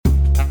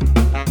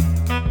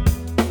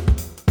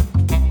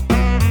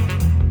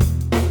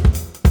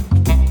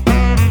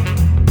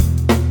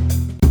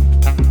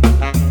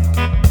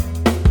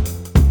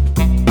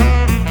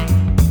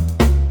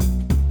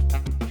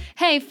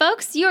Hey,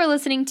 folks, you're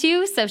listening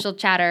to Social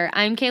Chatter.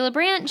 I'm Kayla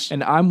Branch.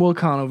 And I'm Will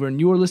Conover, and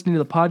you are listening to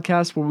the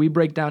podcast where we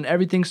break down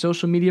everything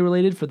social media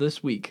related for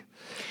this week.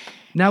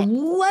 Now,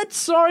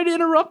 sorry to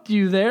interrupt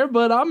you there,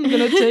 but I'm going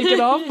to take it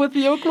off with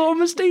the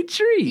Oklahoma State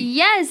tree.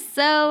 Yes,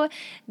 so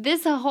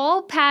this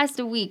whole past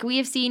week, we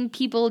have seen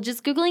people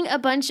just Googling a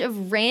bunch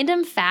of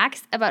random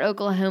facts about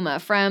Oklahoma,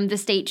 from the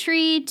state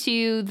tree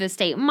to the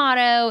state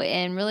motto,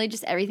 and really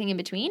just everything in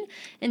between.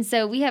 And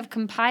so we have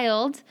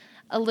compiled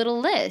a little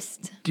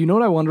list. Do you know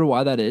what I wonder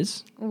why that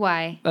is?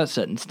 Why? That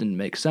sentence didn't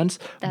make sense.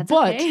 That's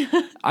but okay.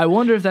 I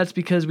wonder if that's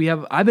because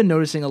I've been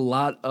noticing a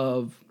lot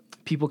of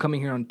people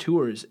coming here on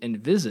tours and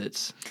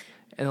visits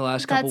in the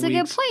last couple weeks. That's a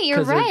good point.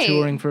 You're right. Because they're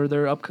touring for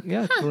their when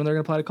they're going to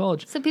apply to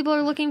college. So people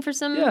are looking for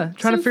some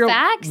trying to figure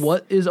facts? out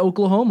what is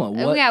Oklahoma.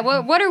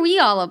 What are we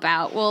all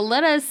about? Well,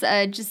 let us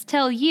just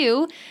tell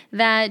you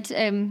that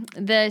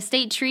the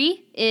state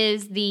tree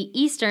is the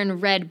eastern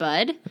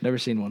redbud. I've never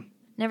seen one.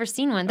 Never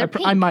seen one. They're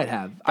pink. I might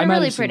have. They're might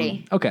really have seen pretty.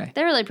 One. Okay.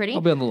 They're really pretty. I'll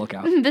be on the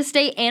lookout. The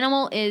state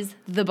animal is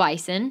the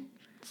bison.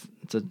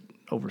 It's an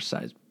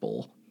oversized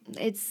bull.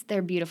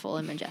 They're beautiful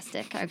and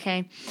majestic,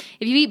 okay?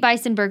 If you eat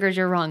bison burgers,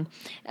 you're wrong.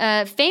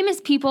 Famous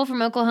people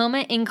from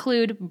Oklahoma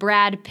include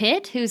Brad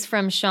Pitt, who's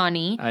from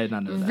Shawnee. I did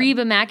not know that.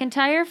 Reba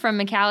McEntire from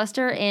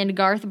McAllister, and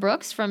Garth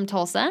Brooks from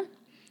Tulsa.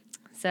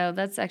 So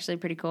that's actually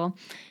pretty cool.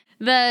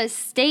 The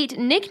state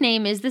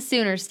nickname is the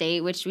Sooner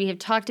State, which we have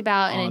talked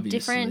about in a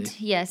different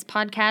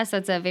podcast.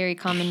 That's a very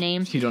common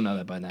name. You don't know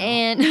that by now.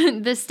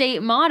 And the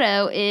state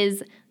motto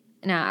is...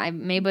 Now, I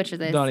may butcher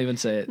this. Don't even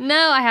say it. No,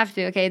 I have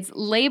to. Okay, it's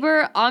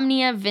Labor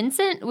Omnia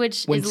Vincent,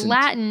 which is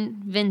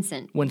Latin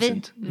Vincent.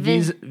 Vincent.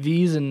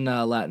 V's and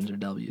Latins are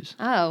W's.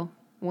 Oh,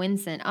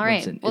 Vincent. All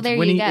right. Vincent.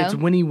 Well, you go. It's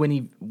Winnie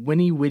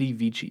Witty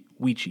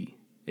Vici.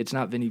 It's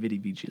not Vinny Vitty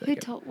Vici. Who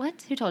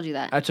told you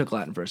that? I took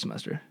Latin for a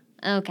semester.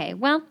 Okay,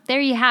 well, there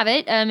you have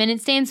it. And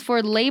it stands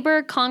for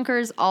Labor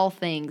Conquers All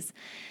Things.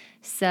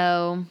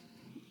 So,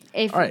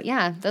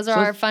 those are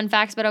our fun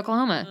facts about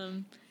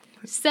Oklahoma.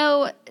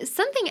 So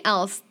something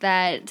else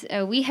that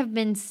we have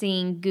been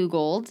seeing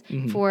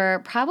Googled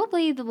for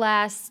probably the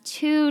last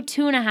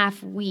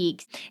 2.5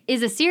 weeks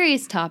is a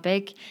serious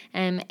topic.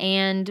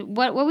 And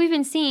what we've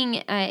been seeing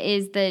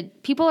is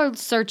that people are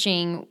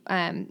searching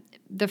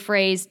the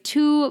phrase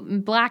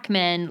 2 black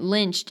men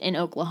lynched in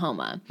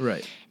Oklahoma.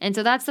 Right. And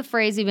so that's the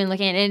phrase we've been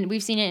looking at. And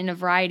we've seen it in a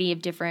variety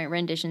of different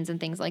renditions and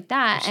things like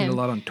that. I've seen a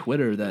lot on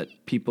Twitter that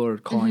people are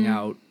calling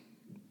out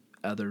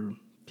other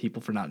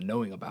people for not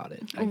knowing about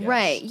it, I guess.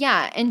 Right,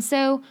 yeah. And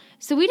so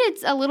we did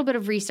a little bit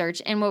of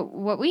research, and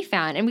what we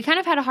found, and we kind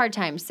of had a hard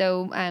time.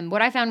 So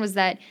what I found was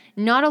that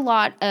not a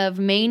lot of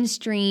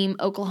mainstream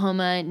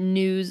Oklahoma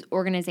news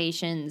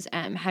organizations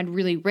had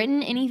really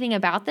written anything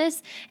about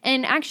this.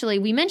 And actually,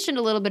 we mentioned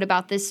a little bit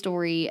about this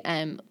story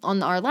on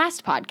our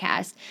last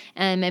podcast.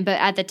 But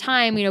at the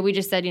time, we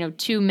just said,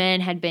 2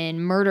 men had been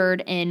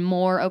murdered in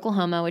Moore,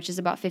 Oklahoma, which is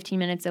about 15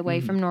 minutes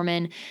away from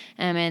Norman,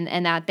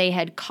 and that they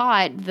had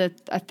caught the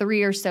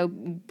 3 or so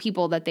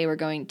people that they were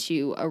going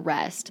to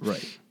arrest.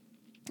 Right.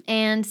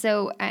 And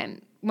so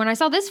when I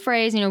saw this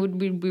phrase,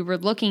 we were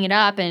looking it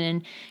up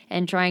and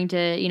trying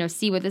to,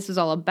 see what this was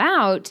all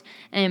about.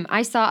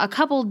 I saw a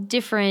couple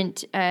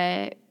different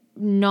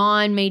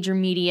non-major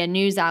media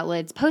news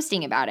outlets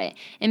posting about it.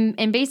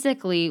 And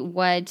basically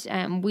what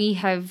we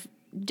have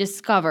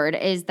discovered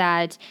is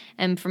that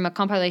from a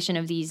compilation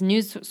of these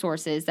news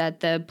sources,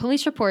 that the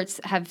police reports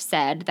have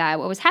said that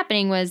what was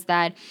happening was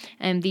that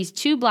these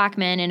 2 black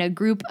men in a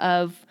group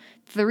of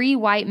 3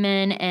 white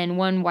men and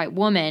 1 white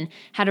woman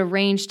had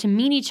arranged to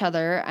meet each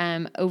other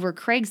over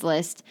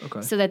Craigslist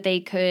so that they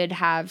could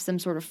have some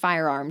sort of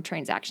firearm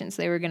transaction.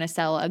 So they were going to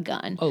sell a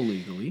gun.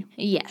 Illegally.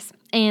 Yes.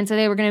 And so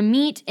they were going to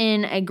meet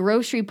in a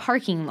grocery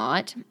parking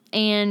lot,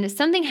 and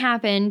something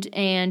happened,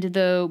 and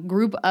the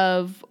group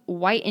of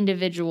white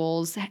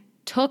individuals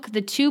took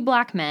the 2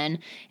 black men,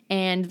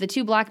 and the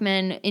 2 black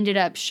men ended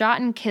up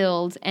shot and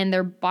killed, and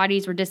their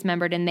bodies were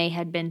dismembered, and they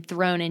had been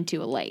thrown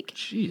into a lake.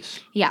 Jeez.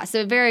 Yeah,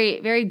 so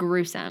very, very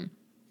gruesome.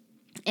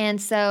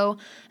 And so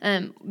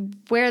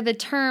where the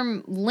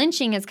term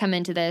lynching has come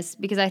into this,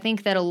 because I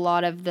think that a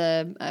lot of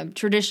the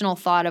traditional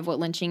thought of what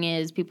lynching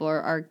is, people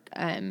are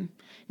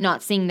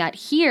not seeing that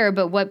here,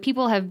 but what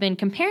people have been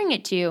comparing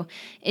it to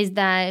is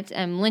that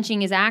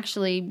lynching is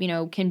actually,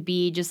 can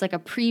be just like a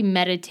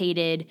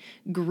premeditated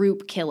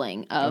group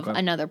killing of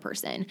another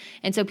person.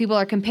 And so people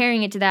are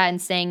comparing it to that and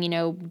saying,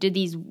 did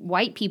these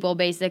white people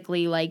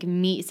basically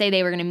say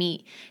they were going to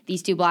meet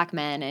these 2 black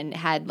men and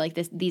had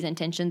these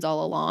intentions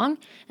all along?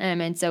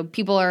 And so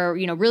people are,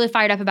 really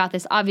fired up about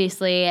this,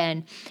 obviously.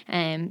 And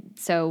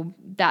so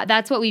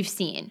that's what we've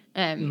seen.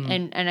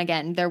 And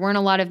again, there weren't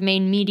a lot of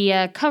main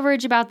media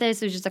coverage about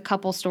this. It was just a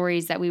couple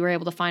stories that we were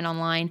able to find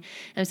online.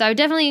 So I would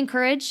definitely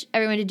encourage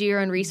everyone to do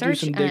your own research.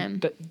 Do some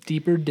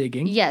deeper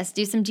digging. Yes,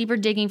 do some deeper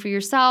digging for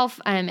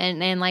yourself.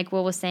 And like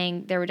Will was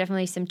saying, there were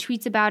definitely some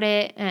tweets about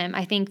it.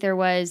 I think there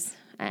was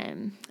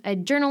a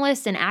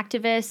journalist, an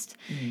activist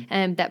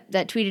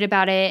that tweeted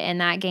about it,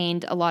 and that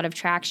gained a lot of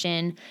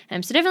traction.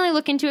 So definitely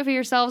look into it for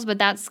yourselves, but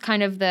that's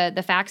kind of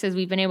the facts as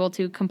we've been able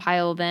to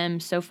compile them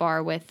so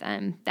far with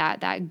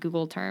that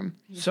Google term.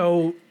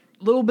 So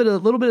little bit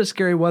of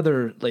scary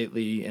weather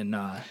lately in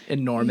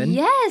Norman.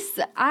 Yes,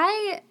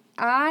 I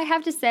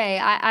have to say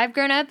I've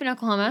grown up in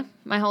Oklahoma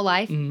my whole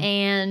life,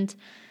 and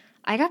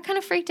I got kind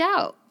of freaked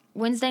out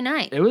Wednesday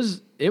night. It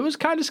was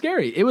kind of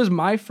scary. It was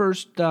my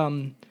first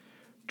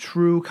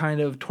true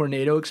kind of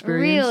tornado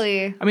experience.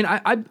 Really? I mean,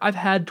 I've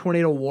had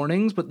tornado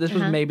warnings, but this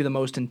was maybe the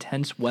most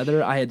intense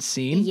weather I had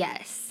seen.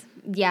 Yes.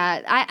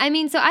 Yeah. I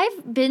mean, so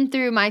I've been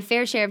through my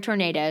fair share of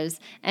tornadoes,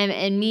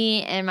 and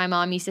me and my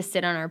mom used to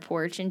sit on our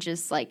porch and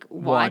just like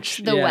watch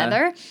the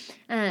weather.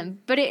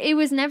 But it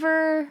was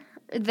never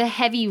the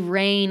heavy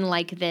rain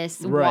like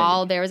this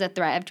while there was a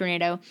threat of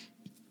tornado.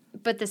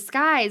 But the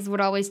skies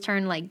would always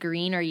turn like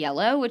green or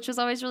yellow, which was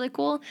always really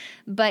cool.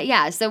 But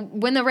yeah, so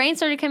when the rain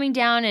started coming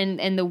down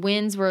and the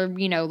winds were,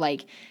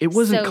 like... It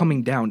wasn't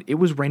coming down. It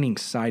was raining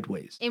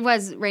sideways. It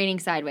was raining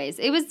sideways.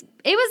 It was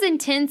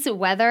intense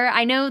weather.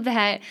 I know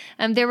that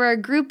there were a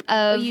group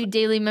of you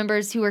daily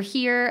members who were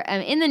here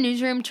in the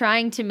newsroom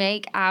trying to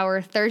make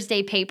our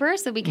Thursday paper.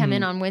 So we come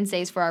in on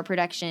Wednesdays for our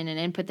production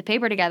and put the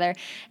paper together.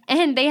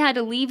 And they had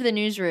to leave the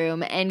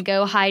newsroom and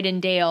go hide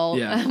in Dale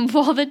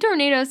while the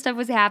tornado stuff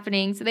was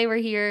happening. So they were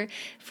here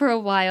for a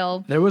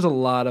while. There was a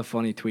lot of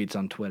funny tweets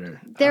on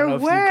Twitter. There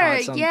were,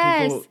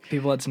 yes.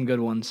 People had some good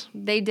ones.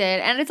 They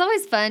did. And it's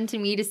always fun to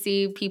me to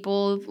see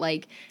people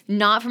like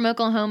not from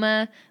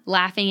Oklahoma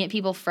laughing at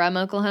people from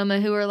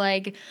Oklahoma who are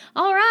like,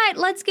 all right,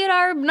 let's get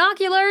our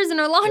binoculars and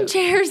our lawn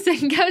chairs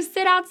and go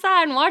sit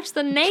outside and watch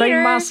the nadir.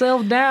 Chain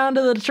myself down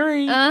to the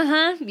tree.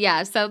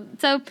 Yeah. So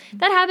that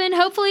happened.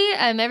 Hopefully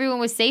everyone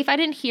was safe. I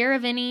didn't hear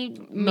of any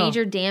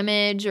major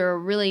damage or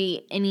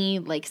really any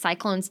like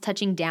cyclones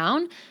touching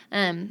down.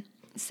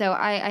 So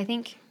I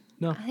think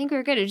we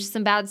were good. It was just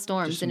some bad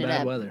storms. Just some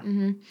bad weather.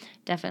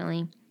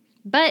 Definitely.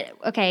 But,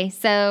 okay,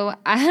 so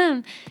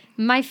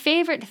my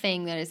favorite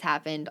thing that has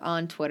happened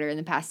on Twitter in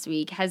the past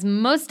week has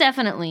most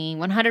definitely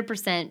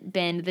 100%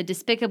 been the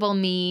Despicable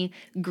Me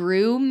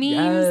Gru memes.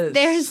 Yes.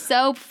 They're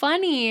so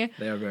funny.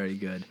 They are very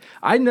good.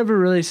 I'd never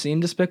really seen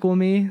Despicable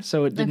Me,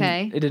 so it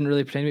didn't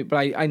really pertain to me, but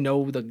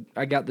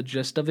I got the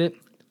gist of it.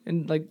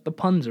 And, like, the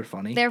puns are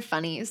funny. They're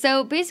funny.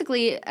 So,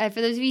 basically,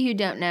 for those of you who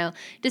don't know,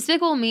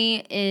 Despicable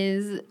Me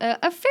is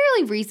a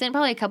fairly recent,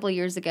 probably a couple of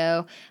years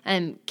ago,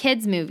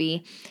 kids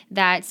movie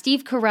that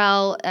Steve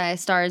Carell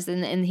stars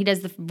in, and he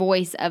does the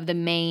voice of the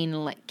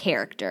main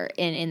character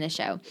in the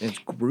show. It's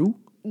Gru?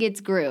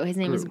 It's Gru. His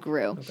name is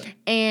Gru. Okay.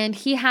 And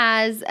he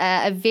has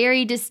a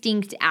very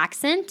distinct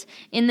accent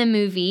in the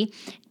movie.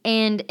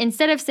 And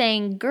instead of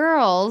saying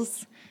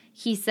girls,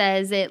 he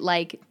says it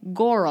like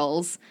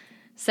gorals.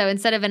 So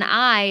instead of an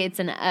I, it's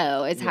an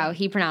O, is how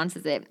he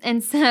pronounces it.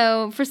 And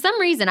so for some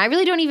reason, I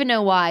really don't even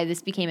know why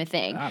this became a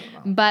thing. I don't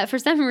know. But for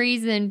some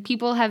reason,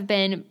 people have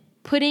been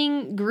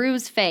putting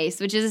Gru's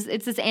face,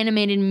 it's this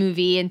animated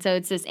movie, and so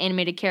it's this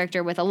animated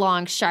character with a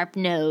long, sharp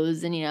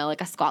nose and, like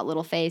a squat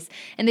little face.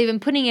 And they've been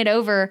putting it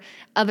over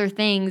other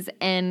things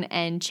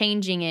and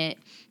changing it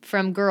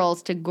from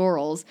girls to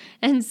gorals.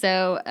 And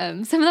so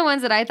some of the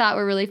ones that I thought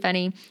were really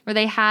funny were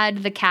they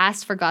had the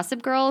cast for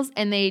Gossip Girls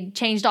and they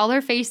changed all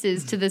their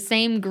faces to the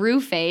same Gru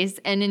face,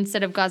 and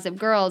instead of Gossip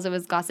Girls, it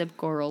was Gossip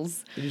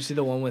Girls. Did you see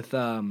the one with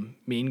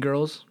Mean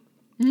Girls?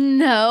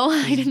 No,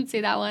 I didn't see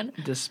that one.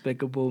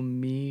 Despicable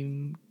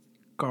Meme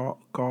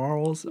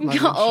Girls. Oh,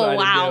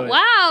 wow.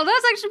 Wow, that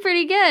was actually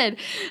pretty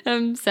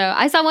good. So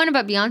I saw one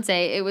about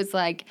Beyonce. It was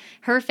like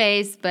her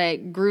face,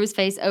 but Gru's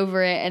face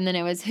over it, and then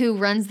it was Who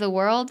Runs the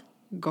World?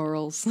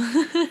 Girls.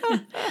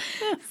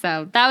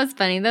 So that was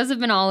funny. Those have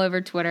been all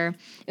over Twitter.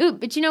 Ooh,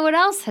 but you know what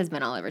else has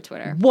been all over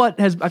Twitter? I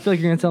feel like you're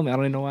going to tell me. I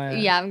don't even know why.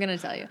 Yeah, I'm going to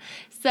tell you.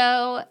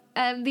 So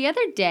the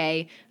other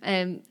day,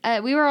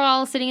 we were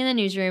all sitting in the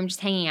newsroom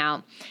just hanging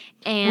out.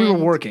 And we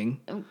were working.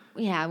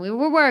 Yeah, we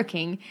were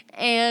working.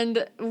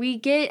 And we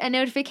get a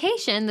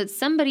notification that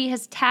somebody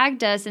has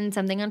tagged us in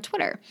something on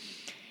Twitter.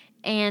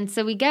 And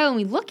so we go and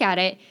we look at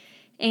it.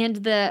 And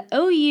the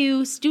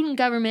OU Student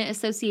Government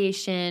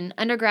Association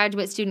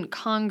Undergraduate Student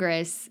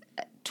Congress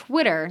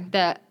Twitter,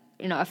 the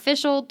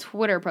official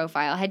Twitter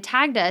profile, had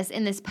tagged us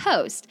in this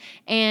post.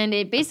 And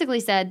it basically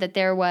said that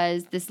there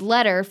was this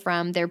letter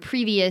from their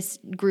previous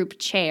group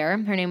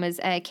chair. Her name was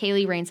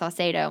Kaylee Rain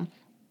Saucedo.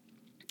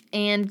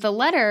 And the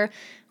letter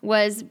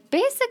was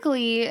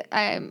basically,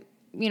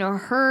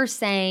 her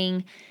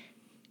saying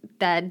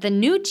that the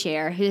new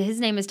chair,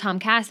 his name is Tom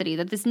Cassidy,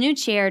 that this new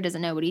chair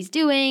doesn't know what he's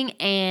doing,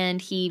 and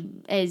he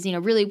is,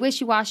 really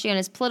wishy-washy on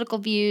his political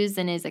views,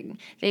 and is,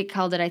 they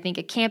called it, I think,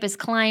 a campus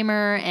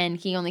climber, and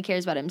he only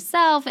cares about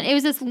himself, and it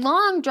was this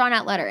long,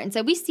 drawn-out letter, and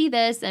so we see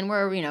this, and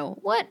we're,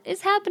 what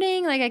is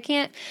happening? Like, I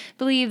can't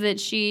believe that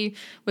she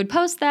would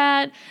post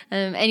that,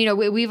 and,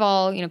 we've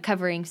all,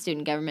 covering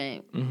Student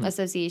Government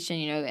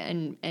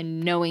Association, and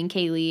knowing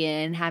Kaylee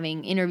and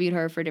having interviewed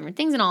her for different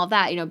things and all of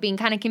that, being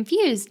kind of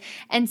confused,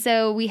 and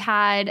so we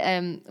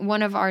had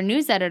one of our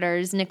news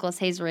editors, Nicholas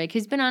Hazelrig,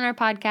 who's been on our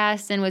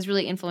podcast and was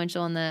really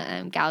influential in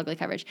the Gallagher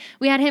coverage.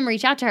 We had him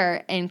reach out to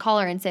her and call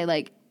her and say,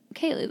 like,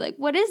 Kaylee, like,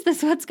 what is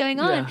this? What's going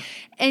on? Yeah.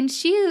 And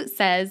she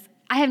says,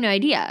 I have no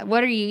idea.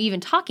 What are you even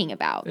talking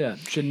about? Yeah,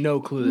 she had no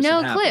clue this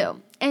No had clue.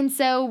 happened. And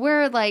so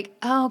we're like,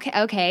 oh,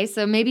 okay.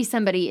 So maybe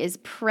somebody is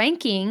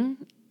pranking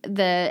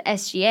the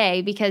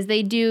SGA because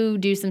they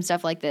do some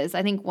stuff like this.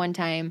 I think one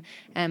time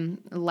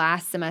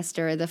last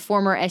semester, the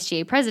former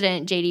SGA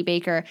president, J.D.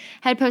 Baker,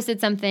 had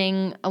posted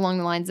something along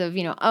the lines of,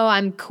 oh,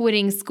 I'm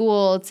quitting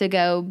school to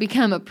go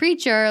become a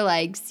preacher.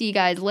 Like, see you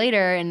guys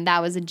later. And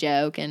that was a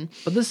joke.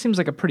 But this seems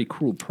like a pretty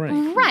cruel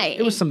prank. Right.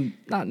 It was some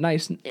not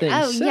nice things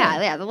said.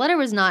 Yeah. The letter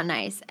was not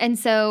nice. And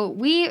so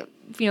we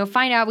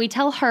find out, we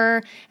tell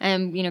her,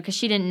 because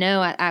she didn't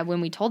know when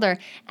we told her.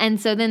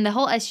 And so then the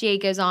whole SGA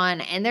goes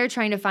on and they're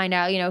trying to find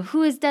out,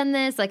 who has done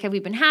this? Like, have we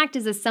been hacked?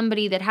 Is this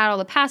somebody that had all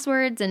the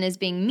passwords and is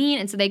being mean?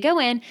 And so they go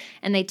in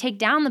and they take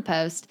down the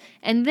post.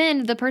 And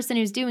then the person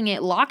who's doing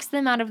it locks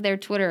them out of their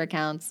Twitter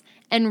accounts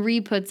and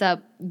re-puts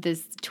up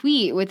this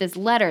tweet with this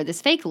letter,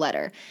 this fake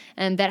letter,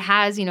 that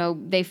has,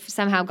 they've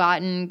somehow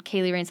gotten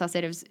Kaylee Rain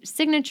Salcedo's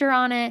signature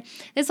on it,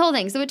 this whole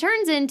thing. So it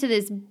turns into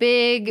this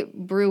big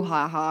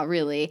brouhaha,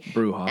 really.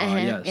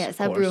 Brouhaha, yes,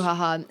 a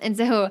brouhaha. And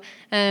so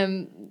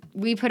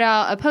we put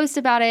out a post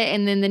about it,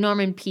 and then the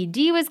Norman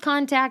PD was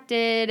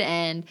contacted,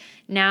 and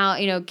now,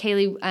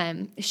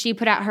 Kaylee, she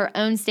put out her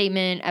own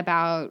statement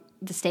about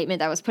the statement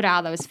that was put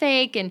out that was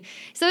fake. And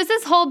so it's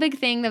this whole big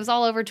thing that was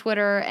all over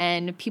Twitter,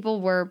 and people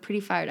were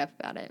pretty fired up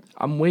about it.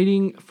 I'm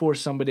waiting for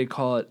somebody to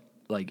call it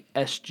like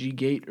SG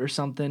Gate or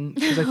something,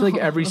 because I feel like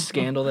every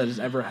scandal that has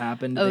ever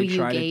happened, they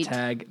try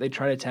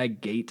to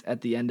tag Gate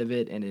at the end of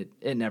it, and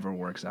it never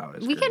works out.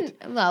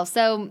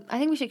 So I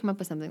think we should come up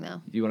with something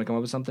though. You want to come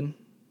up with something?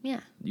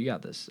 Yeah. You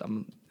got this.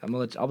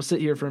 I'll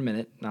sit here for a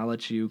minute and I'll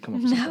let you come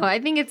up with something. No, I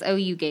think it's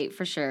OU Gate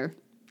for sure.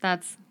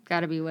 That's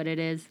got to be what it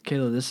is.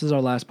 Kayla, this is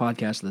our last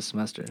podcast of this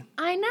semester.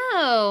 I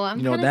know. I'm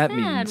you know what sad. that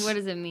means? What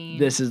does it mean?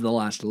 This is the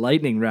last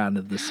lightning round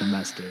of the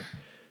semester.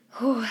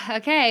 Whew,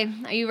 okay.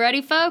 Are you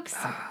ready, folks?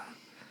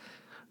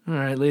 All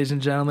right, ladies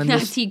and gentlemen.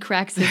 He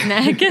cracks his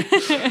neck.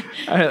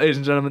 All right, ladies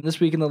and gentlemen. This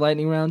week in the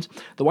lightning rounds,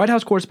 the White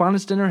House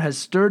Correspondents' Dinner has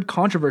stirred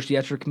controversy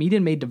after a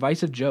comedian made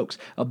divisive jokes.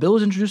 A bill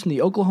was introduced in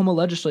the Oklahoma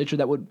legislature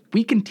that would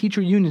weaken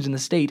teacher unions in the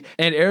state,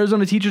 and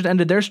Arizona teachers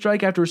ended their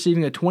strike after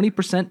receiving a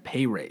 20%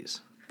 pay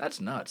raise.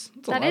 That's nuts.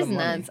 That's that is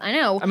nuts. I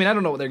know. I mean, I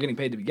don't know what they're getting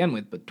paid to begin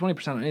with, but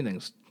 20% on anything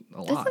is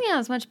a lot.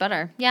 It's much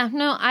better. Yeah,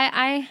 no,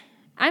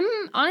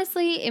 I'm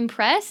honestly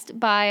impressed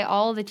by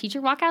all the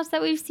teacher walkouts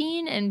that we've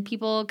seen and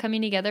people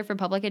coming together for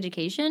public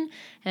education.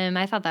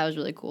 I thought that was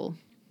really cool.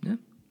 Yeah.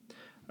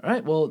 All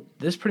right. Well,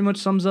 this pretty much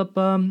sums up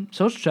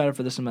Social Chatter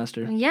for the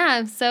semester.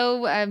 Yeah.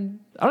 So I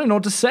don't even know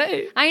what to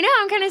say. I know.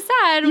 I'm kind of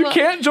sad. You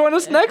can't join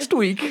us next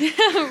week.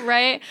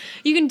 Right.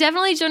 You can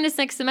definitely join us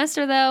next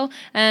semester, though.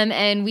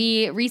 And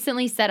we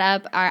recently set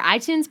up our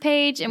iTunes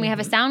page, and we have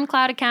a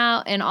SoundCloud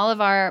account, and all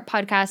of our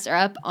podcasts are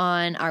up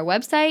on our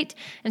website.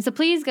 And so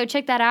please go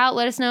check that out.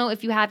 Let us know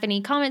if you have any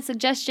comments,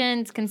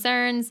 suggestions,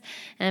 concerns.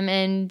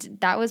 And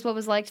that was what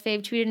was liked,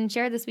 fave, tweeted, and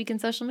shared this week in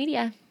social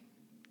media.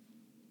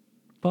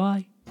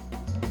 Bye.